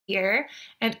here,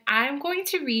 and I'm going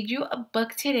to read you a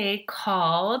book today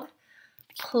called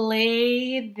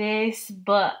Play This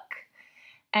Book.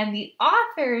 And the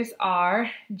authors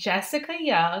are Jessica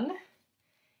Young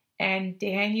and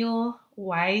Daniel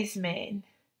Wiseman.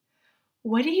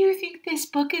 What do you think this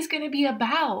book is going to be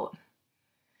about?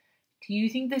 Do you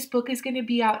think this book is going to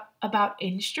be about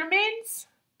instruments?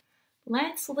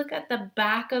 Let's look at the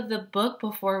back of the book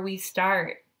before we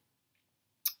start.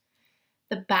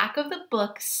 The back of the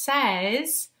book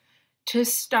says, to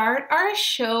start our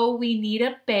show, we need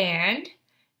a band.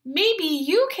 Maybe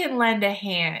you can lend a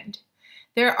hand.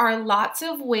 There are lots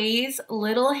of ways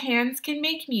little hands can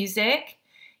make music.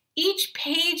 Each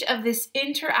page of this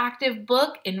interactive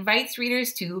book invites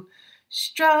readers to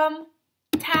strum,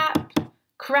 tap,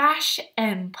 crash,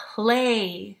 and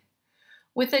play.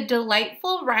 With a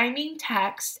delightful rhyming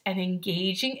text and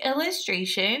engaging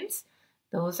illustrations,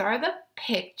 those are the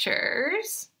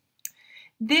pictures.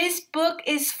 This book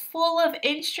is full of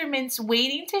instruments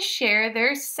waiting to share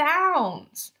their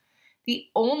sounds. The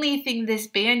only thing this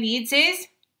band needs is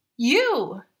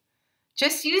you.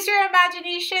 Just use your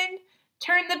imagination,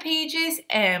 turn the pages,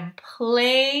 and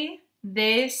play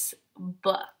this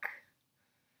book.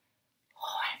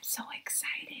 Oh, I'm so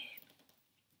excited.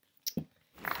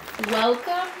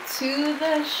 Welcome to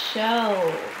the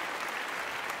show.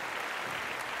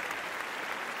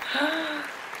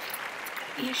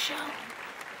 Be a show.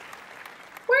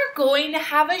 We're going to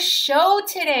have a show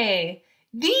today.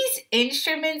 These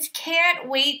instruments can't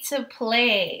wait to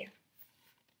play.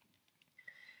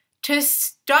 To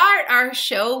start our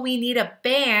show, we need a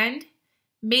band.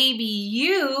 Maybe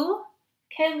you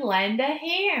can lend a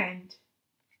hand.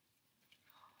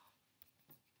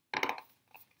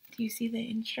 Do you see the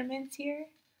instruments here?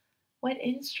 What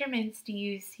instruments do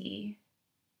you see?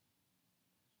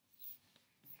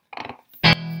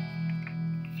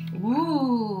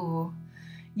 Ooh,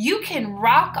 you can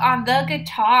rock on the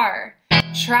guitar.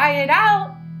 Try it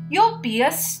out, you'll be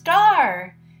a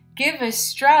star. Give a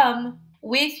strum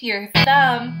with your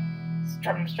thumb.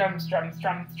 Strum, strum, strum,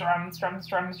 strum, strum, strum,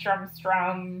 strum, strum,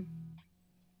 strum.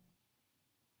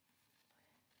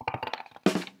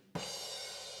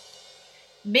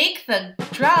 Make the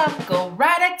drum go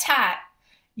rat-a-tat.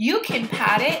 You can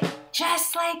pat it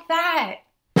just like that.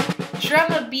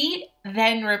 Drum a beat,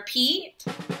 then repeat.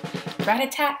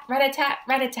 Rat-a-tat, rat-a-tat,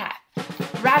 rat-a-tat.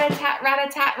 Rat-a-tat,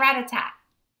 rat-a-tat, rat-a-tat.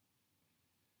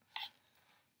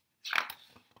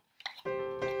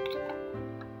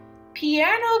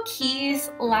 Piano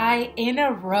keys lie in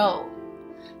a row.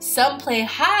 Some play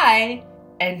high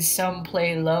and some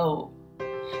play low.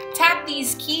 Tap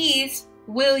these keys,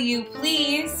 will you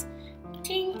please?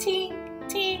 Ting, ting,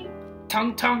 ting,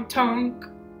 tonk, tonk, tonk.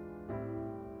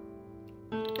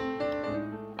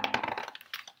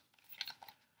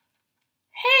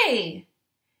 Hey,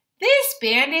 this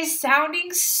band is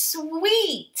sounding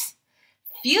sweet.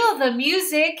 Feel the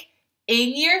music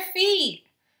in your feet.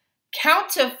 Count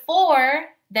to 4,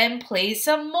 then play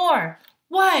some more.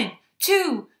 1,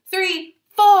 2, 3,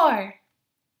 4.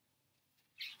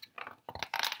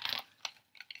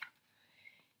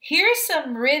 Here's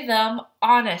some rhythm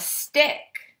on a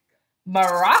stick.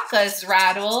 Maracas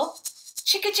rattle,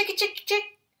 chicka chicka chick chick.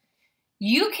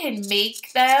 You can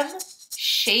make them,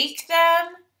 shake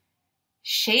them,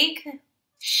 shake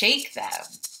them.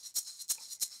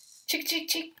 Chick chick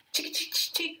chick chick chick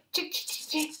chick chick chick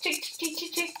chick chick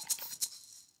chick chick.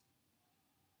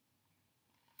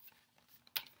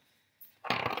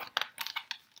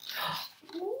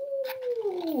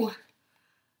 Ooh.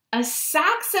 A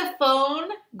saxophone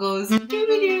goes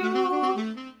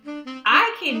doo-doo.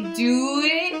 I can do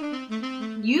it.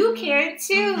 You can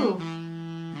too.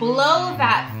 Blow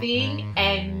that thing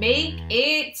and make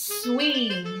it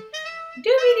swing.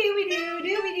 Dooby-dooby-doo,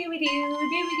 dooby-dooby-doo,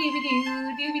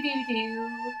 dooby-dooby-doo, dooby-dooby-doo.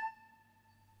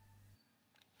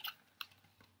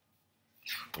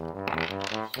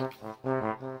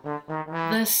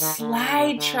 The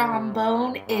slide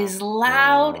trombone is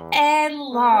loud and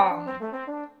long.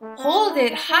 Hold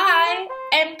it high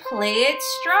and play it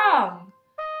strong.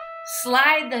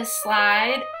 Slide the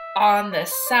slide on the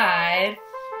side.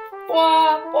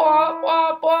 Wah, wah,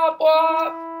 wah, wah,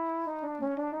 wah.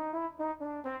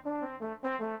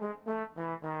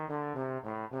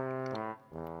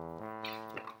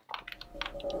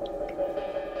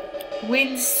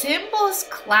 When cymbals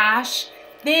clash,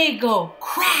 they go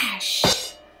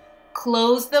crash.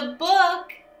 Close the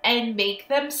book and make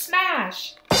them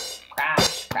smash.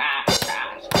 Crash, crash,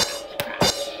 crash, crash,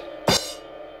 crash.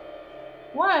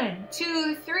 1,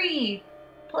 2, 3,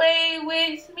 play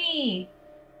with me.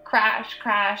 Crash,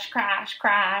 crash, crash,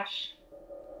 crash.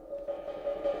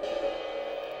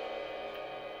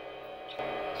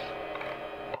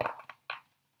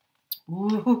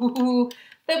 Ooh,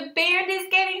 the band is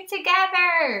getting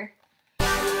together.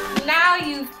 Now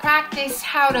you've practiced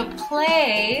how to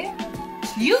play.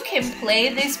 You can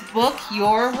play this book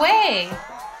your way.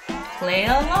 Play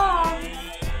along.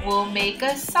 We'll make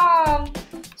a song.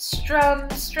 Strum,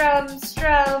 strum,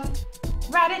 strum.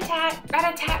 Rat-a-tat,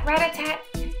 rat-a-tat, rat-a-tat.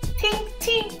 Tink,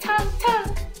 tink, tunk,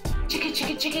 tunk. Chicka,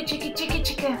 chicka, chicka, chicka, chicka,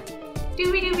 chicka.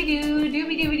 Dooby-dooby-doo,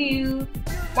 dooby-dooby-doo.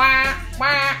 Wah,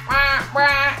 wah, wah,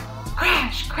 wah.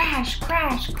 Crash, crash,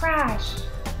 crash, crash.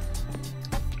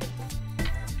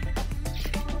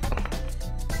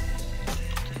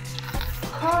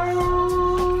 Crash.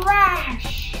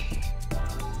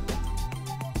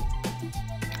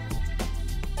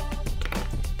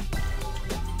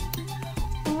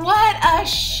 What a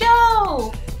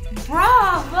show!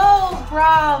 Bravo,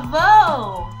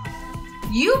 bravo!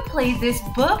 You played this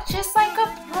book just like a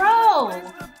pro.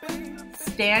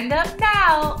 Stand up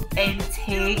now and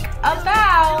take a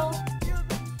bow.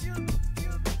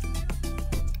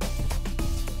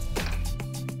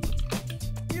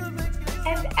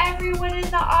 And everyone in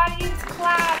the audience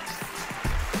claps.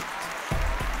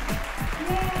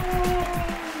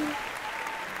 Yay!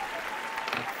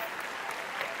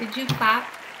 Did you clap?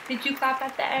 Did you clap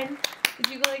at the end? Did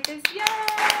you go like this? Yeah,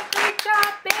 great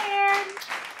job, band!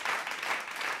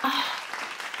 Oh,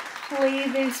 play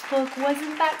this book.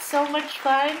 Wasn't that so much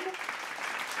fun?